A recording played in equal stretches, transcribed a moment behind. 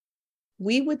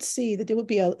we would see that there would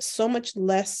be so much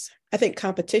less, I think,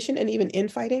 competition and even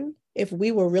infighting if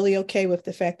we were really okay with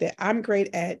the fact that I'm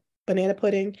great at banana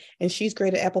pudding and she's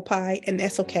great at apple pie, and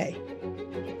that's okay.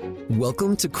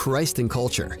 Welcome to Christ and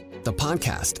Culture, the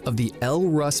podcast of the L.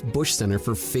 Russ Bush Center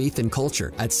for Faith and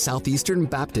Culture at Southeastern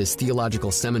Baptist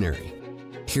Theological Seminary.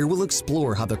 Here we'll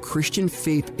explore how the Christian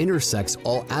faith intersects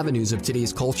all avenues of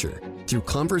today's culture through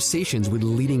conversations with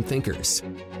leading thinkers.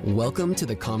 Welcome to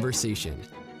The Conversation.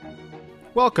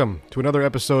 Welcome to another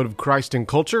episode of Christ and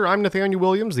Culture. I'm Nathaniel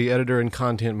Williams, the editor and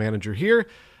content manager here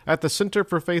at the Center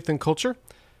for Faith and Culture.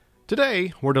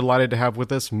 Today, we're delighted to have with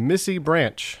us Missie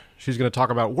Branch. She's going to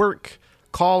talk about work,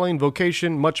 calling,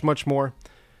 vocation, much, much more.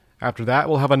 After that,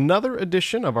 we'll have another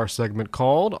edition of our segment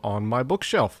called On My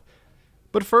Bookshelf.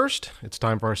 But first, it's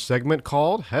time for our segment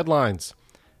called Headlines,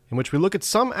 in which we look at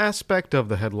some aspect of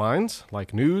the headlines,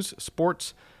 like news,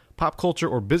 sports, pop culture,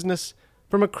 or business,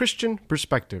 from a Christian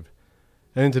perspective.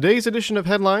 And in today's edition of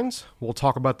Headlines, we'll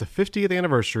talk about the 50th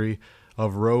anniversary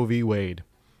of Roe v. Wade.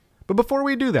 But before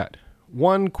we do that,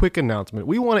 one quick announcement.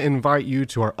 We want to invite you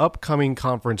to our upcoming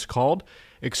conference called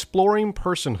Exploring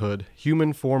Personhood,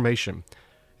 Human Formation.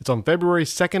 It's on February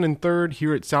 2nd and 3rd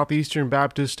here at Southeastern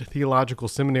Baptist Theological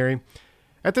Seminary.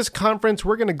 At this conference,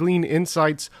 we're going to glean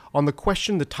insights on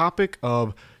the topic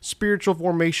of spiritual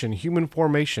formation, human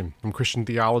formation from Christian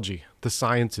theology, the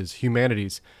sciences,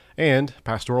 humanities, and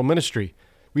pastoral ministry.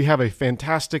 We have a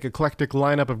fantastic, eclectic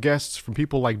lineup of guests from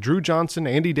people like Drew Johnson,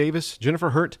 Andy Davis, Jennifer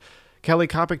Hurt, Kelly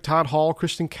Kopic, Todd Hall,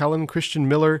 Kristen Kellen, Christian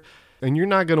Miller, and you're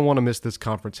not going to want to miss this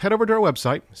conference. Head over to our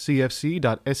website, cfc.sebts.edu,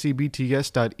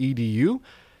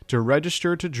 to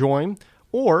register to join,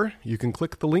 or you can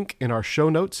click the link in our show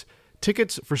notes.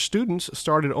 Tickets for students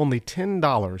start at only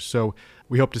 $10, so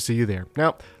we hope to see you there.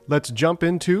 Now, let's jump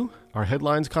into our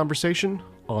headlines conversation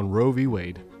on Roe v.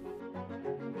 Wade.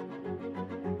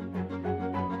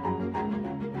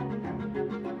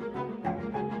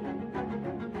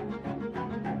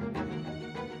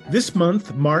 This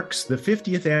month marks the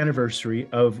 50th anniversary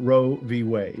of Roe v.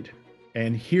 Wade,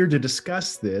 and here to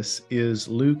discuss this is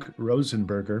Luke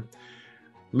Rosenberger.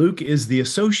 Luke is the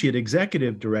Associate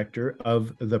Executive Director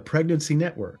of the Pregnancy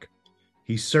Network.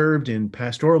 He served in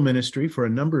pastoral ministry for a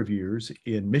number of years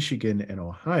in Michigan and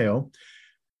Ohio,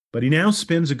 but he now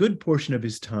spends a good portion of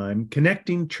his time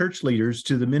connecting church leaders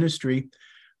to the ministry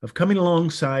of coming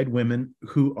alongside women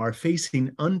who are facing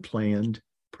unplanned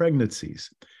pregnancies.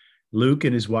 Luke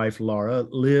and his wife, Laura,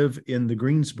 live in the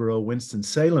Greensboro,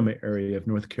 Winston-Salem area of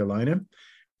North Carolina,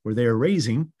 where they are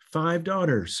raising 5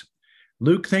 daughters.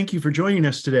 Luke, thank you for joining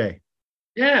us today.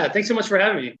 Yeah, thanks so much for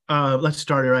having me. Let's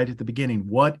start right at the beginning.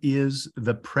 What is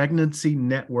the Pregnancy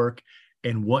Network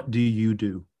and what do you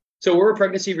do? So we're a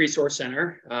pregnancy resource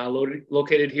center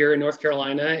located here in North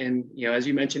Carolina. And, as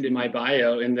you mentioned in my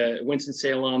bio, in the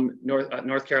Winston-Salem,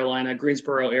 North Carolina,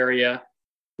 Greensboro area.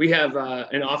 We have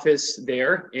an office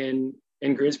there in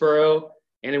Greensboro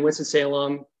and in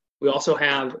Winston-Salem. We also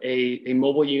have a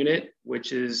mobile unit,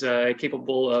 which is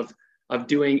capable of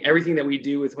doing everything that we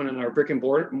do with one of our brick and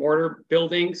mortar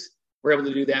buildings. We're able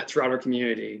to do that throughout our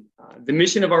community. The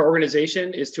mission of our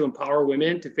organization is to empower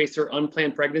women to face their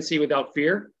unplanned pregnancy without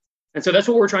fear. And so that's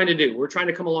what we're trying to do. We're trying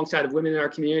to come alongside of women in our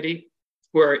community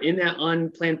who are in that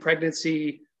unplanned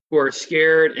pregnancy, who are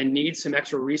scared and need some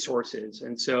extra resources.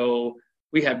 And so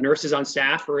we have nurses on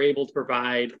staff who are able to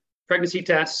provide pregnancy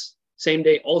tests,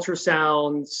 same-day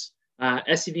ultrasounds,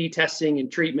 STD testing and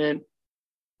treatment.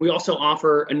 We also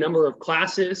offer a number of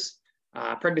classes,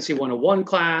 Pregnancy 101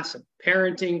 class, a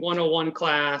Parenting 101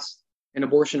 class, an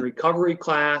abortion recovery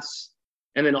class,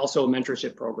 and then also a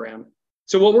mentorship program.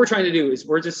 So what we're trying to do is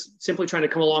we're just simply trying to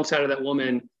come alongside of that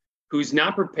woman who's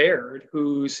not prepared,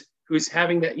 who's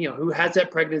having that, who has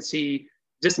that pregnancy,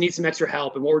 just needs some extra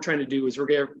help. And what we're trying to do is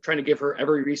we're trying to give her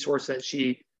every resource that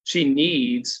she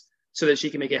needs so that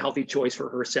she can make a healthy choice for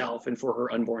herself and for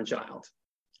her unborn child.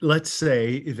 Let's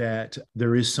say that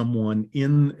there is someone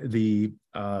in the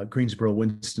Greensboro,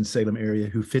 Winston-Salem area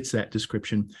who fits that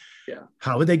description. Yeah.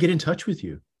 How would they get in touch with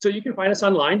you? So you can find us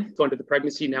online, going to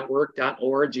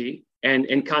thepregnancy.network.org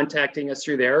and contacting us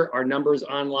through there. Our number's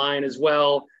online as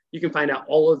well. You can find out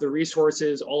all of the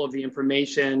resources, all of the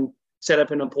information, set up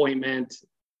an appointment,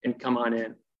 and come on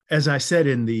in. As I said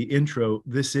in the intro,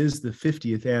 this is the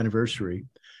 50th anniversary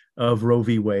of Roe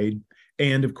v. Wade.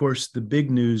 And of course, the big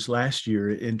news last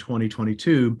year in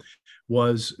 2022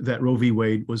 was that Roe v.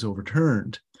 Wade was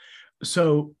overturned.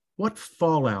 So what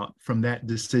fallout from that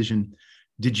decision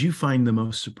did you find the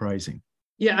most surprising?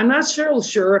 Yeah, I'm not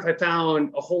sure if I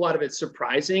found a whole lot of it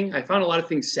surprising. I found a lot of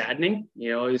things saddening,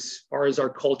 as far as our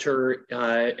culture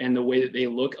and the way that they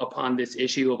look upon this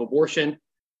issue of abortion.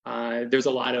 There's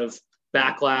a lot of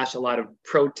backlash, a lot of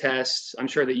protests. I'm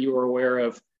sure that you are aware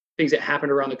of things that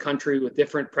happened around the country with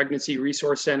different pregnancy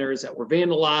resource centers that were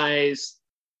vandalized.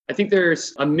 I think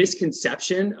there's a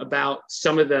misconception about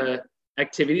some of the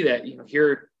activity that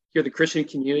here the Christian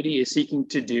community is seeking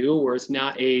to do, where it's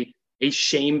not a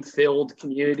shame-filled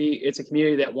community. It's a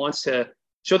community that wants to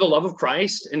show the love of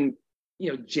Christ and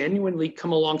genuinely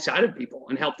come alongside of people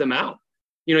and help them out.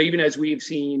 Even as we've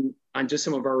seen on just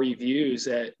some of our reviews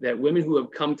that women who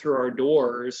have come through our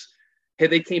doors,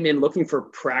 they came in looking for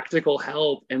practical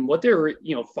help, and what they're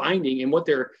finding and what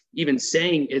they're even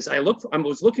saying is, I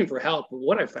was looking for help, but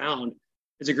what I found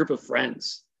is a group of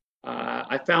friends.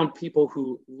 I found people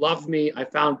who love me. I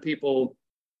found people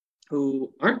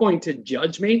who aren't going to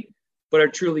judge me, but are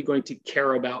truly going to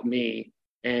care about me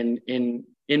and in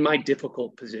my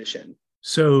difficult position.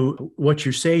 So what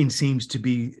you're saying seems to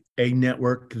be a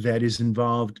network that is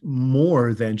involved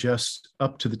more than just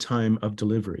up to the time of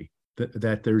delivery,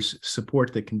 that there's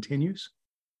support that continues?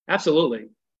 Absolutely.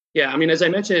 Yeah. I mean, as I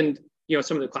mentioned,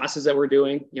 some of the classes that we're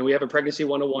doing, we have a pregnancy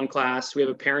 101 class, we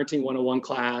have a parenting 101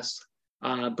 class.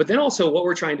 But then also what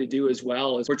we're trying to do as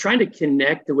well is we're trying to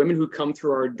connect the women who come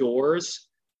through our doors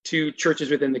to churches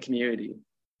within the community.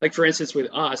 Like, for instance, with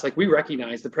us, we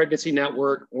recognize the pregnancy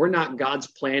network, we're not God's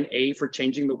plan A for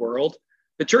changing the world,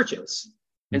 the church is.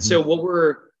 And so what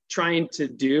we're trying to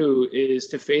do is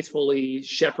to faithfully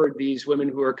shepherd these women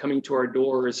who are coming to our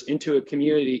doors into a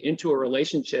community, into a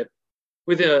relationship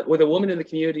with a woman in the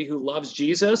community who loves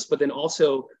Jesus, but then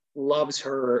also loves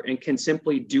her and can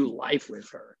simply do life with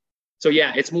her. So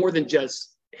yeah, it's more than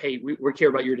just, hey, we care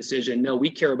about your decision. No, we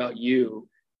care about you.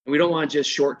 And we don't want just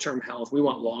short-term health. We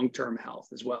want long-term health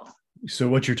as well. So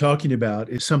what you're talking about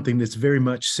is something that's very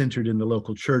much centered in the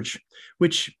local church,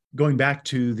 which, going back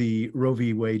to the Roe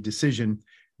v. Wade decision,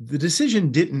 the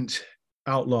decision didn't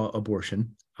outlaw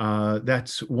abortion.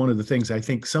 That's one of the things I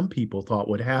think some people thought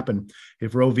would happen.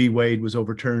 If Roe v. Wade was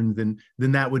overturned, then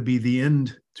that would be the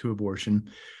end to abortion.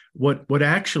 What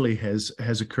actually has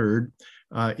occurred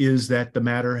is that the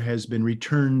matter has been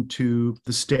returned to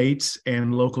the states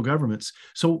and local governments.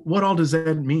 So what all does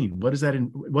that mean? What does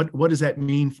that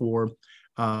mean for,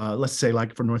 let's say,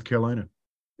 for North Carolina?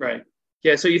 Right.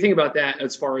 Yeah. So you think about that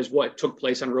as far as what took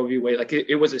place on Roe v. Wade,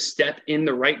 it was a step in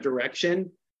the right direction,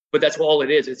 but that's all it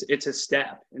is. It's a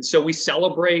step. And so we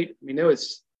celebrate. It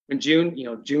was in June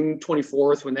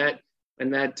 24th when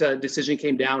that decision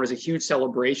came down. It was a huge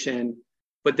celebration.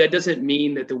 But that doesn't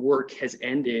mean that the work has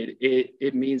ended.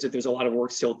 It means that there's a lot of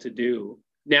work still to do.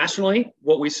 Nationally,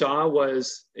 what we saw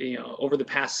was, over the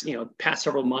past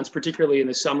several months, particularly in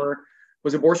the summer,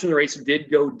 was abortion rates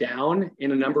did go down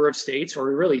in a number of states,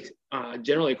 or really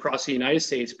generally across the United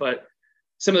States. But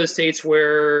some of the states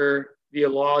where the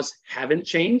laws haven't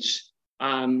changed,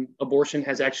 abortion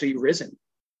has actually risen.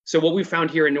 So what we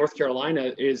found here in North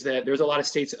Carolina is that there's a lot of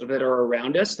states that are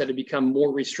around us that have become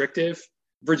more restrictive.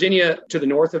 Virginia, to the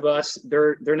north of us,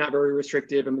 they're not very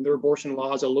restrictive. Their abortion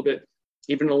law is a little bit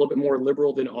more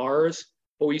liberal than ours.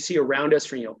 But we see around us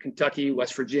from Kentucky,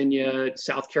 West Virginia,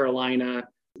 South Carolina,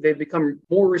 they've become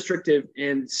more restrictive.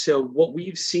 And so what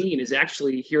we've seen is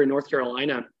actually here in North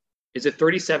Carolina is a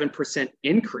 37%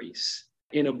 increase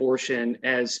in abortion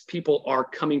as people are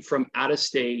coming from out of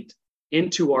state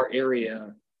into our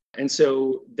area. And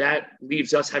so that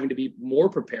leaves us having to be more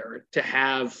prepared to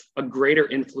have a greater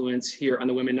influence here on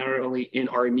the women, not only in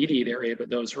our immediate area, but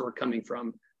those who are coming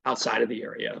from outside of the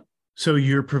area. So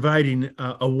you're providing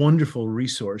a wonderful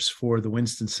resource for the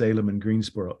Winston-Salem and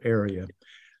Greensboro area.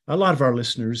 A lot of our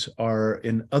listeners are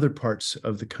in other parts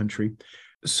of the country.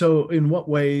 So in what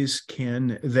ways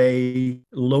can they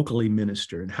locally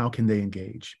minister, and how can they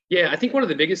engage? Yeah, I think one of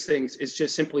the biggest things is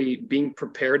just simply being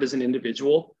prepared as an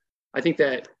individual. I think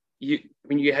that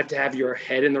you have to have your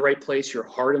head in the right place, your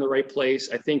heart in the right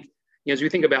place. I think, as we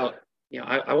think about,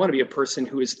 I want to be a person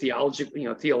who is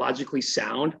theologically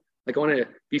sound. I want to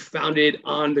be founded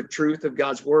on the truth of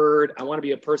God's word. I want to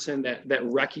be a person that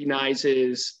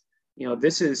recognizes,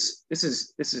 this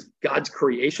is God's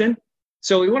creation.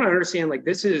 So we want to understand,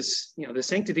 this is, the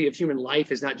sanctity of human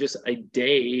life is not just a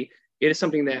day. It is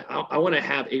something that I want to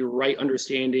have a right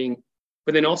understanding,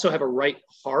 but then also have a right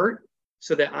heart,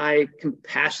 so that I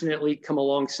compassionately come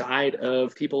alongside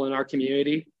of people in our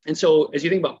community. And so as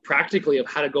you think about practically of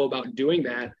how to go about doing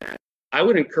that, I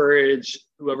would encourage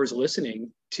whoever's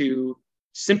listening to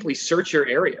simply search your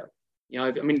area.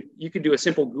 You could do a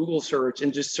simple Google search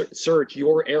and just search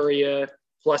your area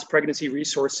plus Pregnancy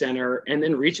Resource Center, and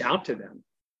then reach out to them,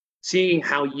 seeing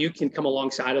how you can come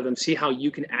alongside of them, see how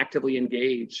you can actively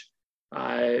engage.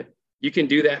 You can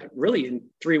do that really in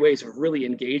three ways of really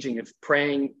engaging: of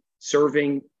praying,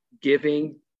 serving,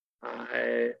 giving,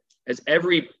 as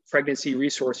every pregnancy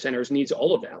resource centers needs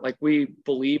all of that. Like, we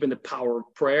believe in the power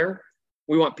of prayer.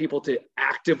 We want people to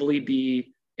actively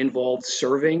be involved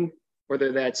serving,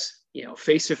 whether that's,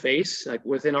 face to face. Like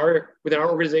within our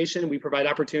organization, we provide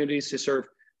opportunities to serve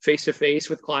face to face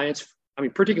with clients. I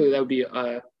mean, particularly that would be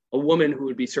a woman who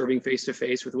would be serving face to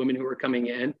face with women who are coming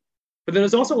in. But then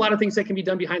there's also a lot of things that can be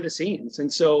done behind the scenes.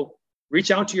 And so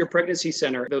reach out to your pregnancy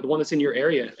center, the one that's in your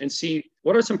area, and see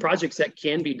what are some projects that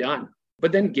can be done.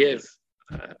 But then give.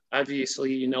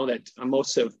 Obviously, you know that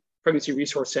most of pregnancy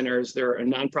resource centers, they're a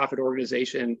nonprofit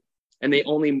organization, and they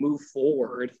only move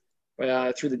forward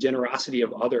through the generosity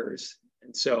of others.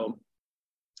 And so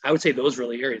I would say those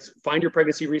really areas. Find your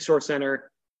pregnancy resource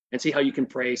center and see how you can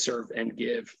pray, serve, and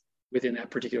give within that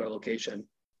particular location.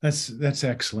 That's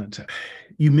excellent.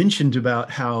 You mentioned about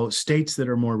how states that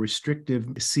are more restrictive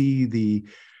see the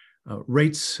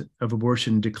rates of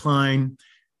abortion decline.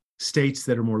 States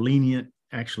that are more lenient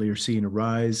actually are seeing a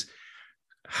rise.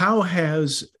 How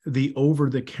has the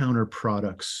over-the-counter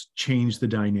products changed the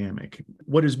dynamic?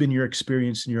 What has been your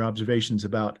experience and your observations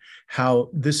about how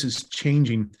this is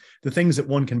changing the things that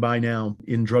one can buy now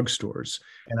in drugstores?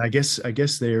 And I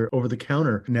guess they're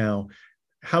over-the-counter now.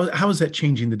 How is that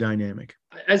changing the dynamic?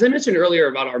 As I mentioned earlier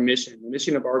about our mission, the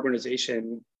mission of our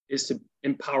organization is to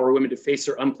empower women to face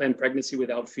their unplanned pregnancy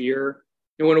without fear.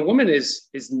 And when a woman is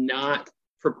not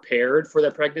prepared for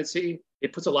that pregnancy,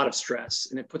 it puts a lot of stress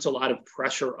and it puts a lot of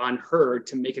pressure on her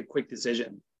to make a quick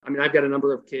decision. I mean, I've got a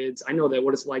number of kids. I know that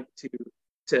what it's like to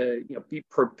be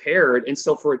prepared and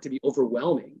still for it to be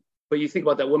overwhelming. But you think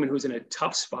about that woman who's in a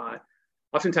tough spot.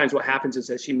 Oftentimes what happens is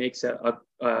that she makes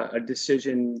a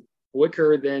decision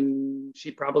quicker than she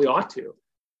probably ought to.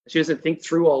 She doesn't think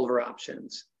through all of her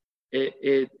options.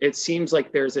 It seems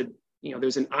like there's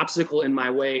an obstacle in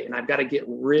my way, and I've got to get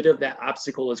rid of that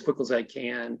obstacle as quick as I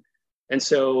can. And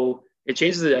so it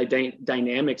changes the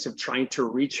dynamics of trying to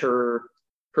reach her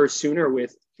sooner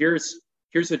with here's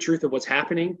the truth of what's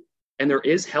happening, and there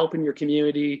is help in your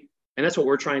community. And that's what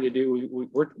we're trying to do. We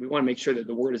want to make sure that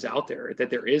the word is out there,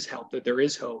 that there is help, that there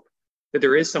is hope, that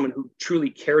there is someone who truly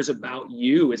cares about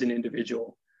you as an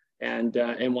individual and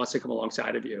wants to come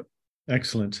alongside of you.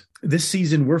 Excellent. This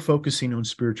season, we're focusing on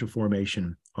spiritual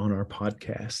formation on our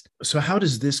podcast. So how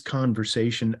does this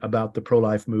conversation about the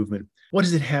pro-life movement, what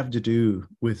does it have to do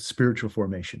with spiritual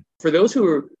formation? For those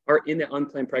who are in the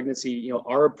unplanned pregnancy,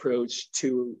 our approach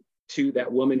to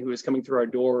that woman who is coming through our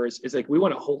doors is like, we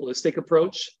want a holistic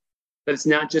approach, but it's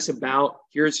not just about,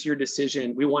 here's your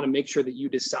decision. We want to make sure that you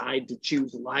decide to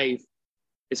choose life.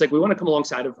 It's like, we want to come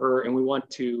alongside of her and we want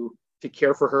to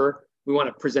care for her. We want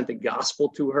to present the gospel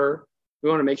to her. We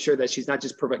want to make sure that she's not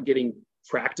just getting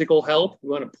practical help. We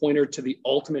want to point her to the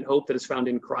ultimate hope that is found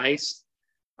in Christ.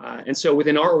 And so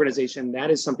within our organization, that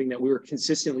is something that we were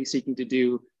consistently seeking to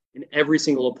do in every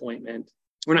single appointment.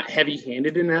 We're not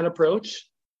heavy-handed in that approach,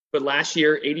 but last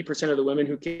year, 80% of the women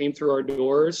who came through our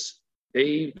doors,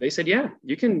 they said, yeah,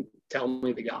 you can tell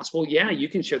me the gospel. Yeah, you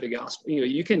can share the gospel.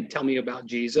 You can tell me about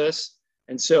Jesus.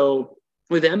 And so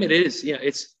with them, it is,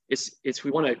 it's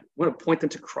we want to point them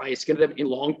to Christ, get them in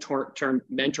long-term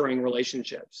mentoring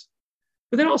relationships.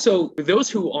 But then also those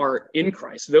who are in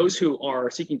Christ, those who are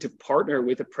seeking to partner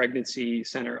with a pregnancy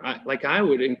center, I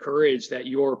would encourage that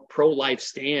your pro-life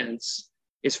stance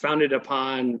is founded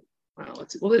upon,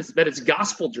 that it's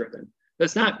gospel driven.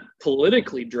 That's not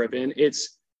politically driven.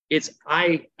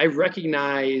 I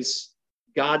recognize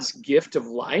God's gift of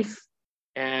life.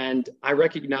 And I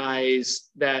recognize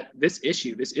that this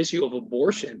issue of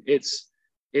abortion, it's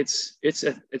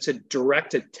a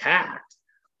direct attack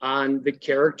on the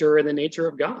character and the nature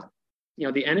of God.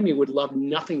 The enemy would love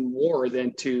nothing more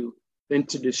than to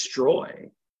destroy,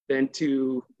 than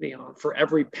to, for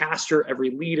every pastor, every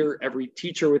leader, every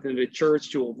teacher within the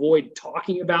church to avoid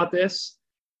talking about this.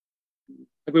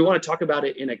 Like, we want to talk about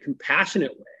it in a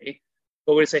compassionate way,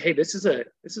 but we say, hey, this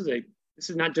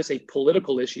is not just a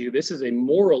political issue. This is a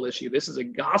moral issue. This is a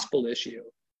gospel issue.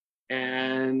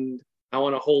 And I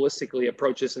want to holistically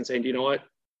approach this and say, you know what?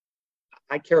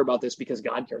 I care about this because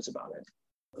God cares about it.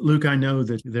 Luke, I know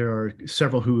that there are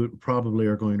several who probably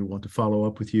are going to want to follow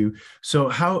up with you. So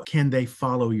how can they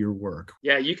follow your work?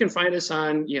 Yeah, you can find us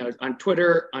on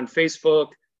Twitter, on Facebook,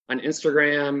 on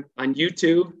Instagram, on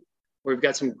YouTube, where we've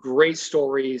got some great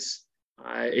stories.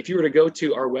 If you were to go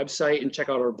to our website and check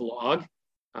out our blog,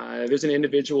 there's an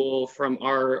individual from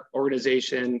our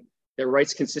organization that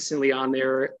writes consistently on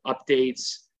there,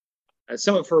 updates.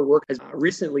 Some of her work has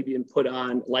recently been put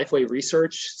on Lifeway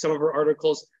Research, some of her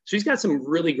articles. So she's got some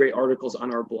really great articles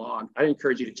on our blog. I'd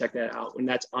encourage you to check that out, and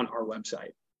that's on our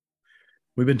website.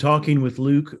 We've been talking with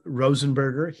Luke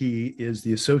Rosenberger. He is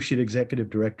the Associate Executive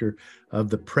Director of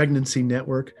the Pregnancy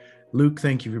Network. Luke,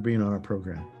 thank you for being on our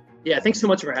program. Yeah, thanks so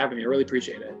much for having me. I really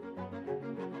appreciate it.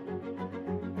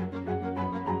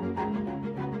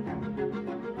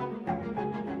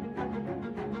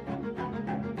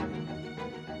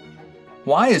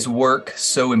 Why is work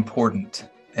so important?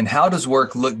 And how does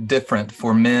work look different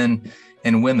for men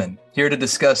and women? Here to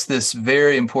discuss this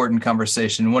very important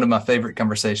conversation, one of my favorite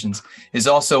conversations, is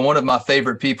also one of my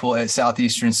favorite people at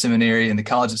Southeastern Seminary in the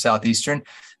College of Southeastern,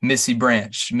 Missie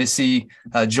Branch. Missie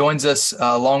joins us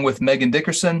along with Megan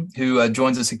Dickerson, who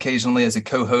joins us occasionally as a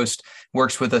co-host,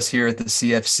 works with us here at the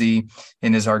CFC,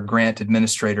 and is our grant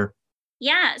administrator.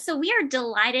 Yeah, so we are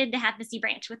delighted to have Missie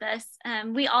Branch with us.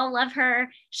 We all love her.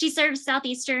 She serves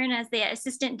Southeastern as the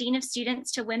Assistant Dean of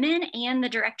Students to Women and the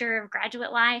Director of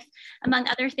Graduate Life, among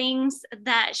other things,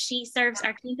 that she serves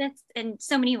our campus in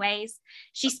so many ways.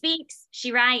 She speaks,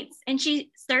 she writes, and she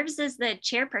serves as the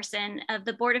chairperson of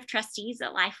the Board of Trustees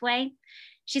at Lifeway.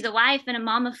 She's a wife and a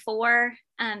mom of 4,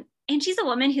 and she's a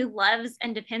woman who loves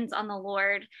and depends on the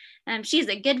Lord. She's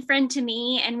a good friend to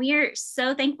me, and we are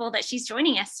so thankful that she's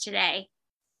joining us today.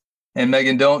 And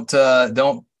Megan, don't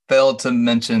fail to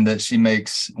mention that she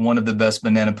makes one of the best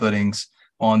banana puddings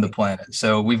on the planet.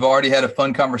 So we've already had a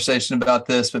fun conversation about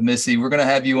this, but Missie, we're going to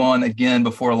have you on again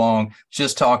before long,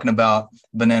 just talking about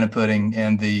banana pudding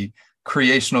and the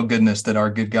creational goodness that our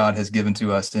good God has given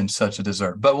to us in such a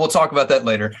dessert. But we'll talk about that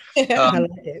later. I like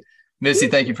it. Missie,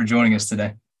 thank you for joining us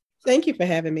today. Thank you for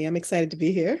having me. I'm excited to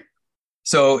be here.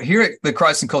 So here at the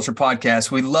Christ and Culture podcast,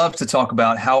 we love to talk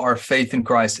about how our faith in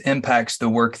Christ impacts the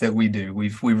work that we do.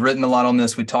 We've written a lot on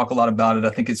this. We talk a lot about it. I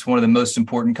think it's one of the most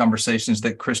important conversations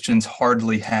that Christians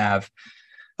hardly have.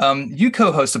 You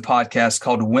co-host a podcast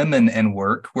called Women and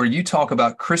Work, where you talk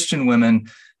about Christian women.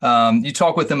 You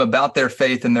talk with them about their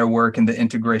faith and their work and the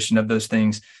integration of those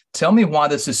things. Tell me why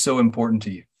this is so important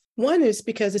to you. One is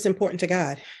because it's important to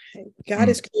God. God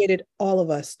has created all of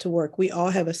us to work. We all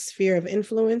have a sphere of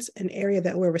influence, an area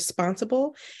that we're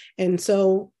responsible. And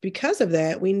so because of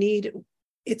that,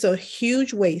 it's a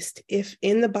huge waste if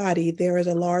in the body there is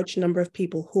a large number of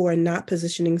people who are not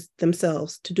positioning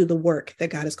themselves to do the work that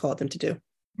God has called them to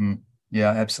do. Yeah,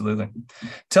 absolutely.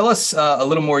 Tell us a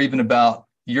little more even about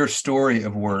your story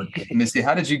of work. Missie,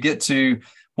 how did you get to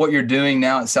what you're doing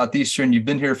now at Southeastern? You've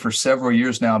been here for several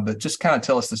years now, but just kind of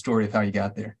tell us the story of how you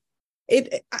got there.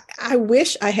 I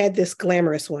wish I had this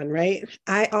glamorous one, right?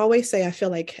 I always say I feel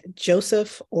like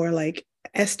Joseph or like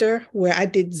Esther, where I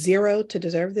did 0 to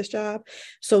deserve this job.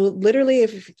 So literally,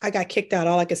 if I got kicked out,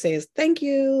 all I could say is, thank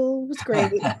you. It was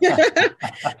great.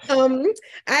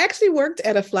 I actually worked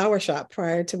at a flower shop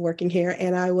prior to working here,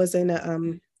 and I was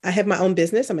I have my own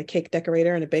business. I'm a cake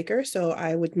decorator and a baker, so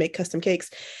I would make custom cakes.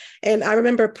 And I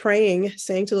remember praying,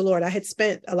 saying to the Lord, I had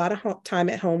spent a lot of time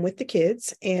at home with the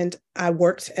kids, and I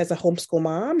worked as a homeschool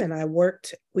mom, and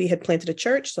we had planted a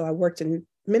church, so I worked in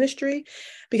ministry,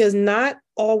 because not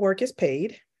all work is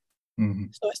paid. Mm-hmm.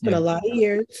 So I spent a lot of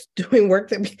years doing work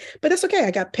but that's okay.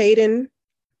 I got paid in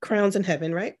crowns in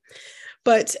heaven, right?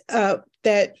 But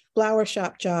that flower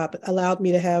shop job allowed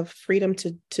me to have freedom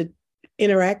to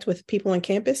interact with people on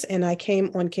campus. And I came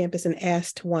on campus and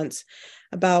asked once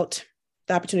about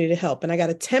the opportunity to help. And I got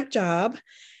a temp job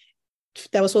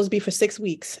that was supposed to be for 6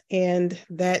 weeks. And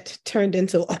that turned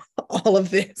into all of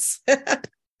this.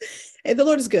 And the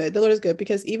Lord is good. The Lord is good,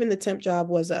 because even the temp job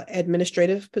was an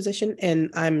administrative position, and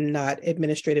I'm not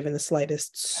administrative in the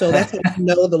slightest. So that's how you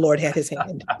know the Lord had his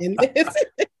hand in this.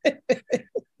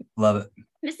 Love it.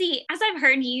 Missie, as I've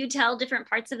heard you tell different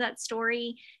parts of that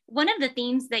story, one of the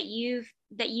themes that you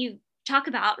talk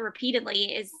about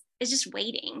repeatedly is just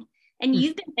waiting. And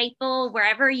you've been faithful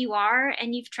wherever you are,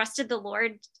 and you've trusted the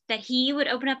Lord that he would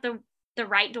open up the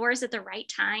right doors at the right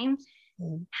time.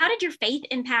 How did your faith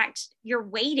impact your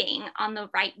waiting on the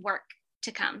right work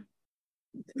to come?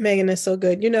 Megan is so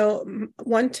good. You know,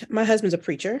 my husband's a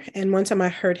preacher, and one time I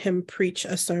heard him preach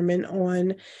a sermon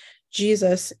on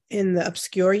Jesus in the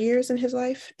obscure years in his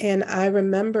life. And I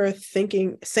remember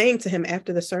saying to him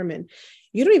after the sermon,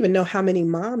 you don't even know how many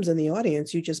moms in the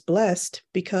audience you just blessed,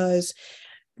 because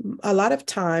a lot of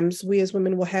times we as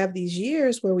women will have these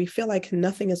years where we feel like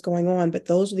nothing is going on, but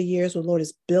those are the years where the Lord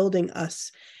is building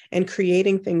us and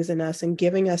creating things in us and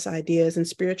giving us ideas and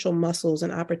spiritual muscles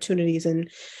and opportunities, and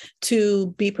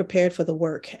to be prepared for the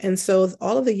work. And so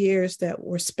all of the years that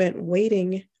were spent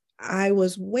waiting, I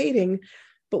was waiting.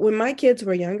 But when my kids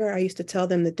were younger, I used to tell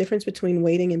them the difference between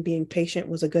waiting and being patient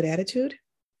was a good attitude.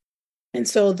 And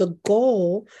so the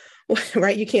goal,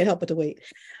 right, you can't help but to wait.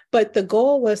 But the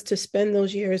goal was to spend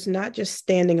those years not just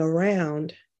standing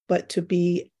around, but to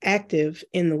be active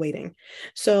in the waiting.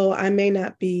 So I may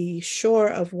not be sure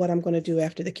of what I'm going to do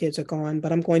after the kids are gone,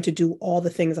 but I'm going to do all the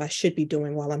things I should be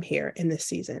doing while I'm here in this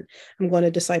season. I'm going to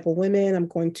disciple women. I'm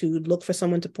going to look for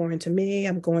someone to pour into me.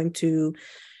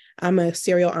 I'm a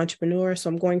serial entrepreneur, so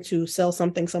I'm going to sell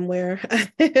something somewhere.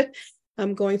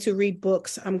 I'm going to read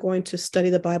books. I'm going to study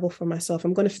the Bible for myself.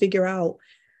 I'm going to figure out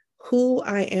who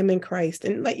I am in Christ.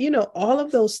 And all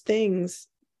of those things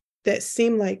that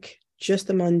seem like just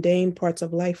the mundane parts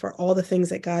of life are all the things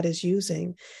that God is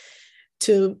using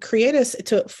to create us,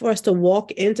 for us to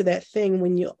walk into that thing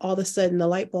when you all of a sudden the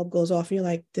light bulb goes off and you're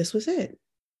like, this was it.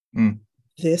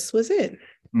 This was it.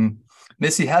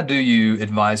 Missie, how do you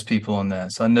advise people on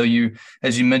that? So I know you,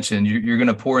 as you mentioned, you're going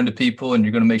to pour into people and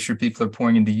you're going to make sure people are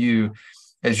pouring into you.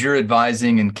 As you're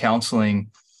advising and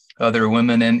counseling other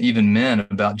women and even men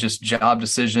about just job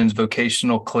decisions,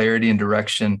 vocational clarity and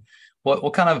direction,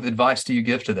 what kind of advice do you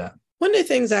give to that? One of the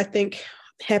things I think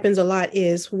happens a lot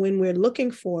is when we're looking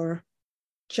for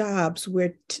jobs,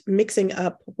 we're mixing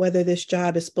up whether this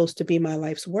job is supposed to be my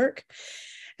life's work.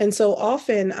 And so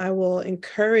often I will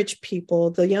encourage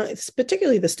people,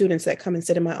 particularly the students that come and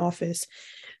sit in my office,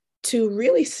 to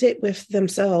really sit with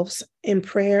themselves in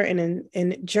prayer and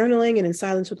in journaling and in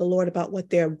silence with the Lord about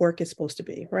what their work is supposed to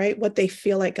be, right? What they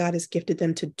feel like God has gifted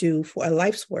them to do for a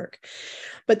life's work.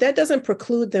 But that doesn't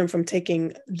preclude them from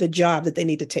taking the job that they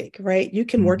need to take, right? You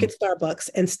can work at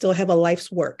Starbucks and still have a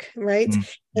life's work, right?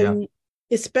 And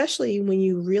especially when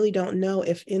you really don't know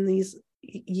if in these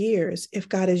years, if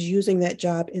God is using that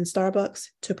job in Starbucks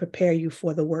to prepare you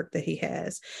for the work that he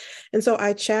has. And so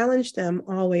I challenge them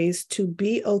always to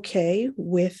be okay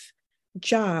with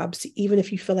jobs, even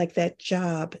if you feel like that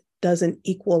job doesn't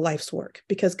equal life's work,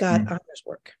 because God honors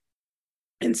work.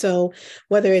 And so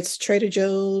whether it's Trader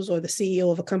Joe's or the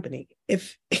CEO of a company,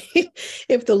 if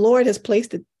the Lord has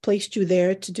placed you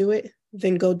there to do it,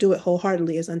 then go do it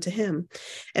wholeheartedly as unto him.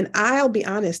 And I'll be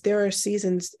honest, there are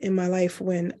seasons in my life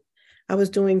when I was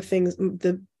doing things.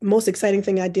 The most exciting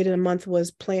thing I did in a month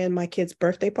was plan my kids'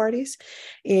 birthday parties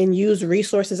and use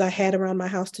resources I had around my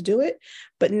house to do it.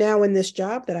 But now in this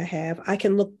job that I have, I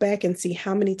can look back and see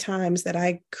how many times that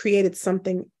I created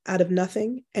something out of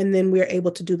nothing. And then we're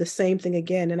able to do the same thing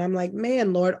again. And I'm like,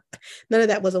 man, Lord, none of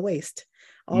that was a waste.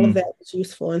 All of that was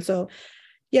useful. And so,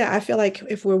 yeah, I feel like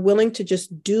if we're willing to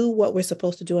just do what we're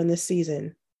supposed to do in this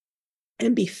season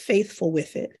and be faithful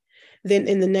with it, then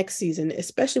in the next season,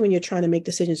 especially when you're trying to make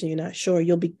decisions and you're not sure,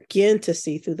 you'll begin to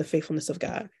see through the faithfulness of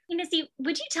God. Missie,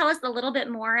 would you tell us a little bit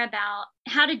more about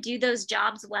how to do those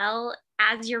jobs well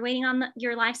as you're waiting on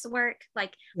your life's work?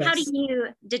 Like, How do you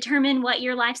determine what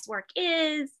your life's work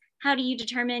is? How do you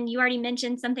determine, you already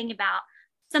mentioned something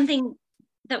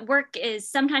that work is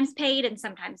sometimes paid and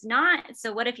sometimes not.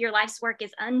 So what if your life's work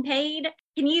is unpaid?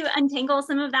 Can you untangle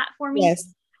some of that for me?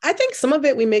 Yes. I think some of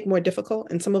it we make more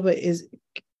difficult and some of it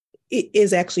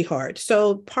is actually hard.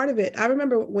 So part of it, I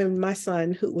remember when my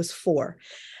son, who was 4,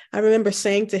 I remember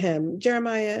saying to him,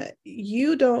 Jeremiah,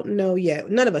 you don't know yet.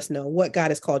 None of us know what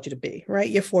God has called you to be, right?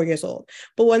 You're 4 years old.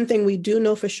 But one thing we do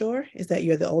know for sure is that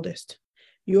you're the oldest.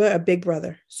 You are a big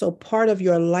brother. So part of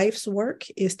your life's work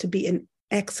is to be an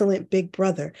excellent big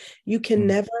brother. You can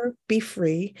never be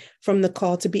free from the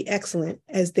call to be excellent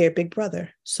as their big brother.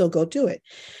 So go do it.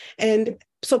 And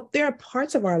so there are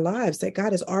parts of our lives that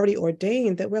God has already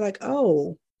ordained that we're like,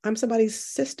 oh, I'm somebody's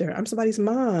sister. I'm somebody's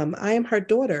mom. I am her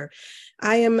daughter.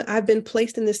 I've been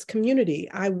placed in this community.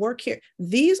 I work here.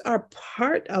 These are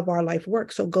part of our life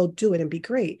work. So go do it and be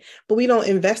great. But we don't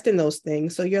invest in those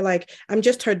things. So you're like, I'm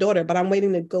just her daughter, but I'm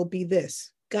waiting to go be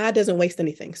this. God doesn't waste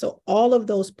anything. So all of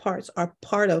those parts are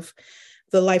part of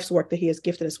the life's work that he has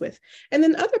gifted us with. And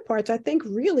then other parts, I think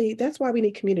really that's why we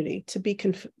need community, to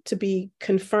be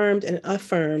confirmed and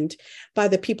affirmed by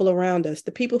the people around us,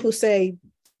 the people who say,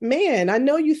 man, I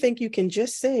know you think you can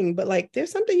just sing, but like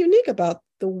there's something unique about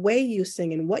the way you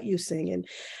sing and what you sing. And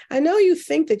I know you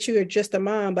think that you are just a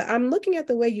mom, but I'm looking at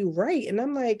the way you write and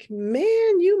I'm like,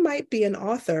 man, you might be an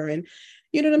author. And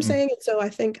you know what I'm saying? And so I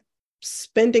think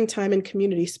spending time in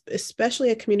community,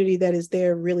 especially a community that is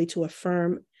there really to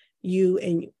affirm you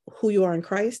and who you are in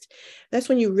Christ, that's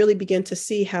when you really begin to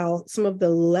see how some of the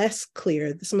less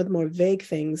clear, some of the more vague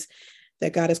things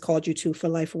that God has called you to for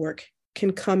life work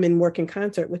can come and work in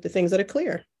concert with the things that are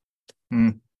clear.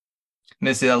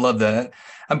 Missie, I love that.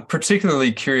 I'm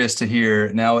particularly curious to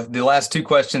hear now, the last 2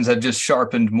 questions have just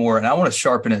sharpened more, and I want to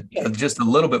sharpen it just a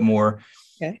little bit more.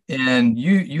 Okay. And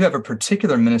you have a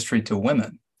particular ministry to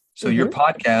women. So your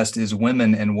podcast is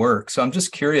Women and Work. So I'm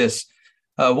just curious,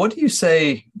 what do you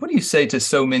say to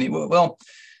so many? Well,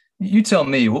 You tell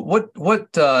me,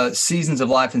 what seasons of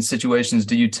life and situations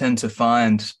do you tend to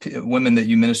find women that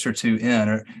you minister to in?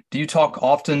 Or do you talk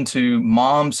often to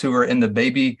moms who are in the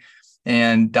baby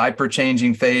and diaper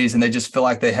changing phase, and they just feel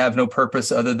like they have no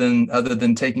purpose other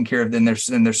than taking care of them,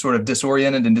 and they're sort of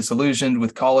disoriented and disillusioned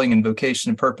with calling and vocation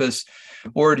and purpose?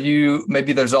 Or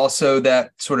maybe there's also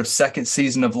that sort of second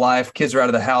season of life, kids are out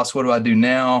of the house, what do I do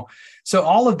now? So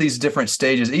all of these different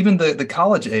stages, even the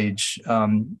college age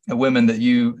women that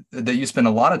you spend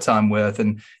a lot of time with,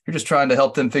 and you're just trying to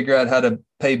help them figure out how to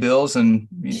pay bills and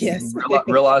Yes.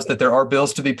 realize that there are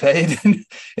bills to be paid, and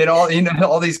all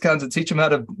all these kinds of, teach them how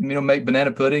to make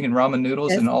banana pudding and ramen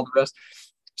noodles and all the rest.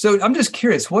 So I'm just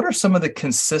curious, what are some of the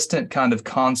consistent kind of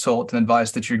consult and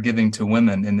advice that you're giving to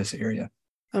women in this area?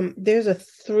 There's a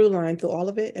through line through all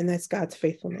of it, and that's God's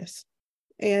faithfulness.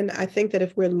 And I think that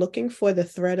if we're looking for the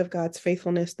thread of God's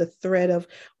faithfulness, the thread of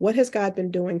what has God been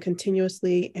doing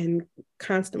continuously and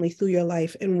constantly through your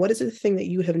life, and what is the thing that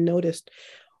you have noticed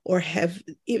or have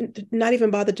not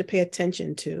even bothered to pay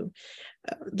attention to,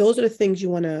 those are the things you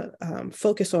want to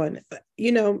focus on.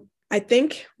 I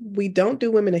think we don't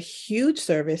do women a huge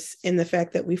service in the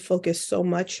fact that we focus so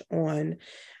much on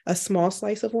a small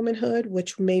slice of womanhood,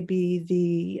 which may be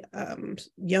the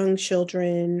young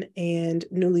children and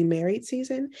newly married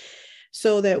season,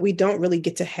 so that we don't really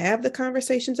get to have the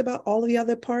conversations about all of the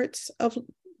other parts of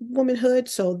womanhood.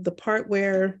 So the part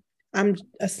where I'm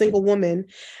a single woman,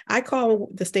 I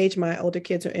call the stage my older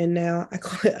kids are in now, I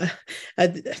call it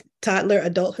a toddler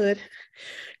adulthood,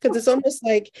 because it's almost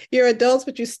like you're adults,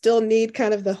 but you still need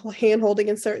kind of the hand holding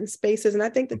in certain spaces. And I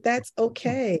think that that's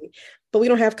okay. But we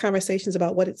don't have conversations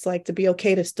about what it's like to be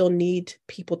okay to still need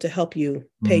people to help you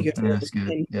pay your bills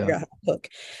and figure out how to cook.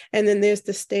 And then there's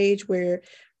the stage where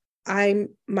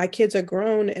my kids are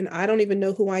grown and I don't even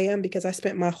know who I am because I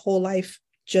spent my whole life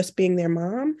just being their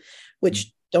mom,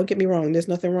 which don't get me wrong, there's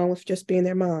nothing wrong with just being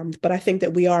their mom. But I think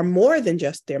that we are more than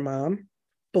just their mom,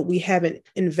 but we haven't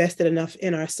invested enough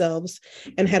in ourselves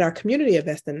and had our community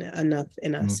invest enough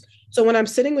in us. So when I'm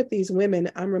sitting with these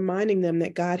women, I'm reminding them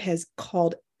that God has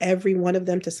called every one of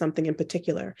them to something in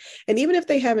particular. And even if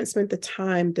they haven't spent the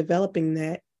time developing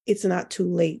that, it's not too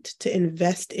late to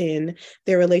invest in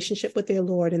their relationship with their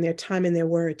Lord and their time in their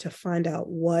word to find out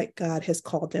what God has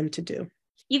called them to do.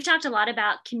 You've talked a lot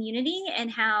about community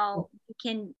and how we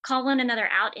can call one another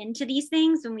out into these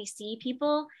things when we see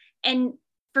people. And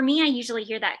for me, I usually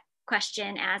hear that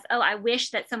question as, oh, I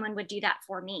wish that someone would do that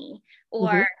for me,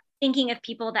 or thinking of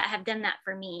people that have done that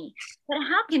for me. But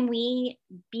how can we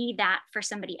be that for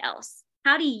somebody else?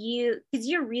 How do you, because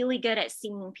you're really good at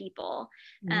seeing people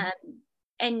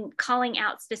and calling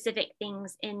out specific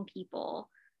things in people.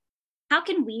 How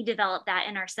can we develop that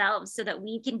in ourselves so that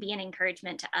we can be an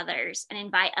encouragement to others and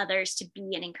invite others to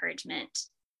be an encouragement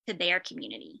to their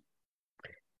community?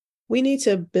 We need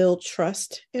to build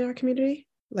trust in our community.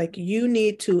 Like, you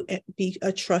need to be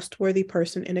a trustworthy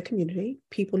person in a community.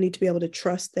 People need to be able to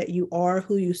trust that you are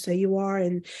who you say you are,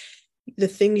 and the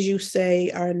things you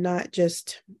say are not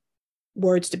just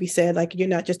words to be said, like you're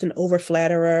not just an over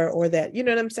flatterer, or that, you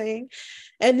know what I'm saying?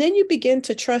 And then you begin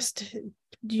to trust.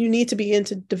 You need to begin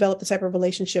to develop the type of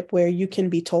relationship where you can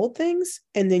be told things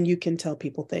and then you can tell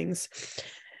people things.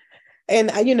 And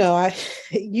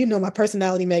my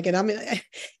personality, Megan. I'm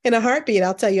in a heartbeat.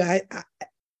 I'll tell you,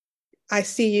 I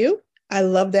see you. I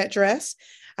love that dress.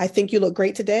 I think you look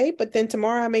great today. But then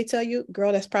tomorrow I may tell you,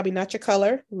 girl, that's probably not your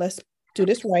color. Let's do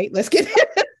this right. Let's get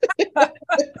it.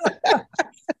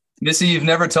 Missy, you've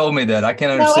never told me that. I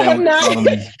can't understand. No, I have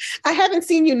not. I haven't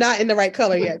seen you not in the right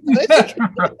color yet. Right.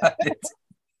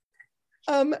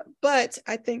 But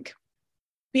I think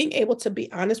being able to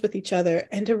be honest with each other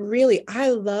and to really, I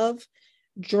love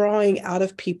drawing out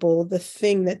of people the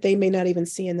thing that they may not even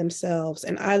see in themselves.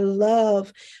 And I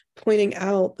love pointing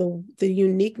out the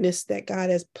uniqueness that God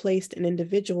has placed in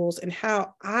individuals and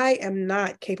how I am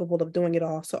not capable of doing it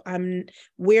all. So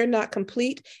we're not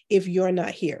complete if you're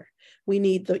not here. We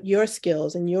need your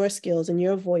skills and your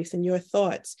voice and your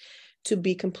thoughts to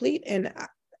be complete. And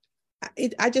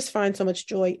I just find so much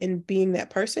joy in being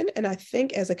that person. And I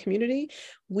think as a community,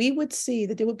 we would see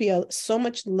that there would be so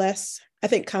much less, I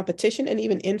think, competition and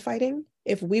even infighting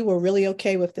if we were really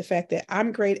okay with the fact that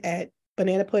I'm great at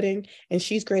banana pudding and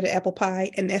she's great at apple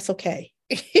pie, and that's okay.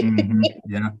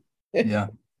 Yeah,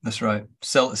 that's right.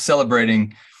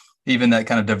 Celebrating even that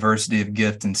kind of diversity of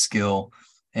gift and skill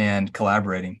and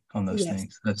collaborating on those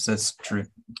things. That's true.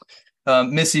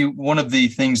 Missy, one of the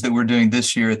things that we're doing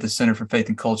this year at the Center for Faith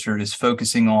and Culture is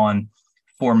focusing on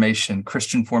formation,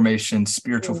 Christian formation,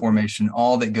 spiritual formation,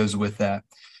 all that goes with that.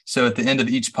 So at the end of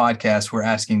each podcast, we're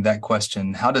asking that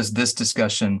question: how does this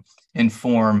discussion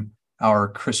inform our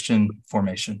Christian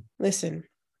formation? Listen,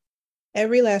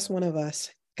 every last one of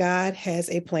us, God has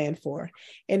a plan for.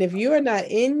 And if you are not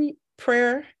in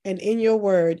prayer and in your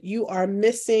word, you are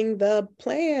missing the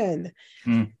plan.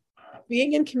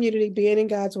 Being in community, being in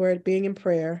God's word, being in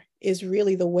prayer is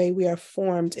really the way we are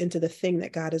formed into the thing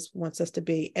that God wants us to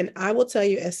be. And I will tell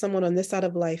you, as someone on this side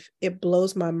of life, it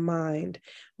blows my mind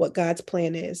what God's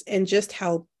plan is and just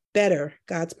how better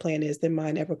God's plan is than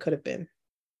mine ever could have been.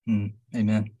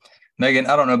 Amen. Megan,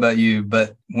 I don't know about you,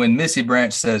 but when Missy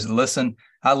Branch says, listen,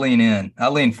 I lean in. I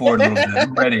lean forward a little bit.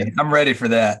 I'm ready. I'm ready for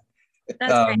that.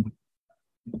 That's great.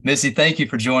 Missy, thank you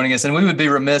for joining us. And we would be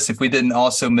remiss if we didn't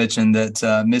also mention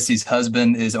that Missy's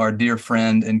husband is our dear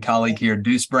friend and colleague here,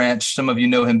 Deuce Branch. Some of you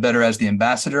know him better as the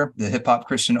Ambassador, the hip hop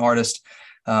Christian artist.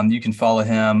 You can follow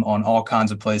him on all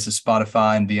kinds of places,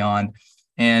 Spotify and beyond.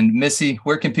 And Missy,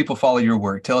 where can people follow your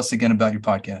work? Tell us again about your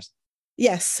podcast.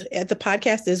 Yes, the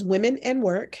podcast is Women and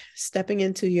Work, Stepping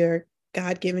into Your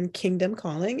God-Given Kingdom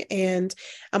Calling. And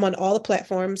I'm on all the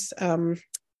platforms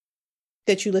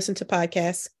that you listen to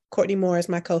podcasts. Courtney Moore is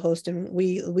my co-host, and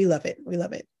we love it. We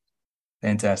love it.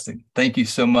 Fantastic. Thank you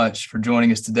so much for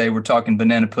joining us today. We're talking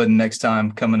banana pudding next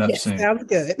time, coming up soon. Sounds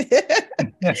good.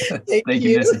 Thank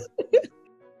you, Missy.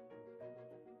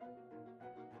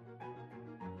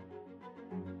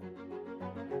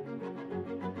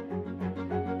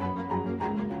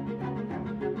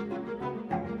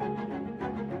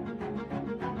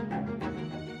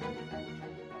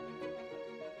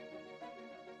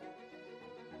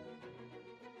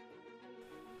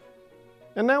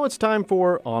 And now it's time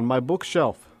for On My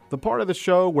Bookshelf, the part of the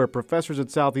show where professors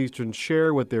at Southeastern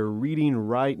share what they're reading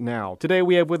right now. Today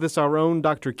we have with us our own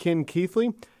Dr. Ken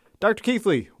Keithley. Dr.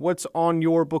 Keithley, what's on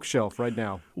your bookshelf right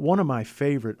now? One of my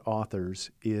favorite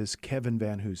authors is Kevin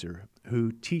Van Hooser,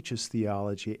 who teaches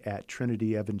theology at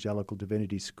Trinity Evangelical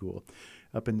Divinity School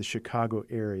up in the Chicago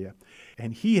area.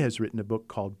 And he has written a book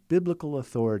called Biblical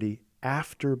Authority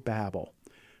After Babel,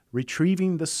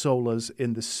 Retrieving the Solas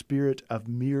in the Spirit of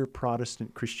Mere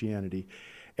Protestant Christianity.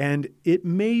 And it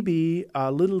may be a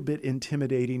little bit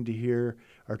intimidating to hear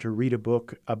or to read a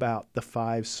book about the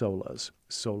 5 solas,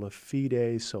 sola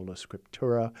fide, sola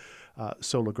scriptura,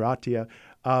 sola gratia.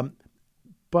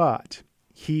 But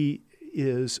he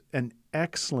is an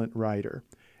excellent writer,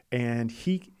 and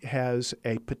he has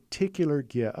a particular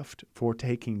gift for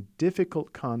taking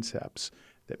difficult concepts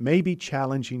that may be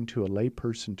challenging to a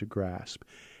layperson to grasp,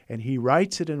 and he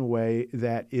writes it in a way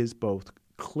that is both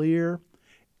clear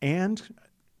and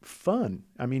fun.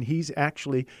 I mean, he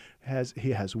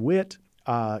has wit.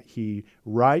 He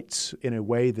writes in a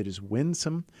way that is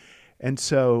winsome. And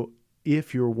so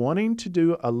if you're wanting to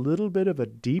do a little bit of a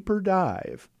deeper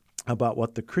dive about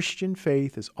what the Christian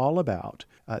faith is all about,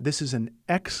 this is an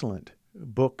excellent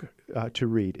book to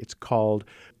read. It's called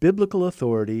Biblical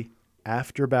Authority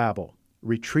After Babel,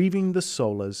 Retrieving the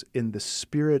Solas in the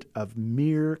Spirit of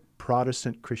Mere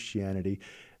Protestant Christianity.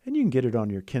 And you can get it on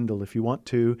your Kindle if you want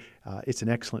to. It's an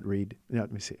excellent read.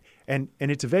 Let me see. And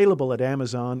it's available at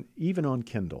Amazon, even on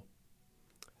Kindle.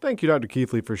 Thank you, Dr.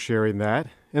 Keithley, for sharing that.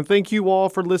 And thank you all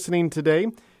for listening today.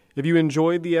 If you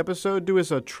enjoyed the episode, do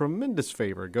us a tremendous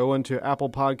favor. Go into Apple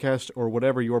Podcast or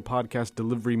whatever your podcast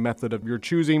delivery method of your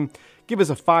choosing. Give us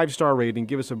a 5-star rating.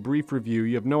 Give us a brief review.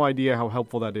 You have no idea how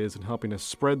helpful that is in helping us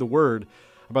spread the word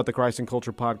about the Christ and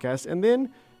Culture podcast. And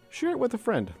then share it with a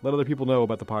friend. Let other people know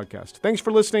about the podcast. Thanks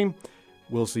for listening.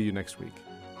 We'll see you next week.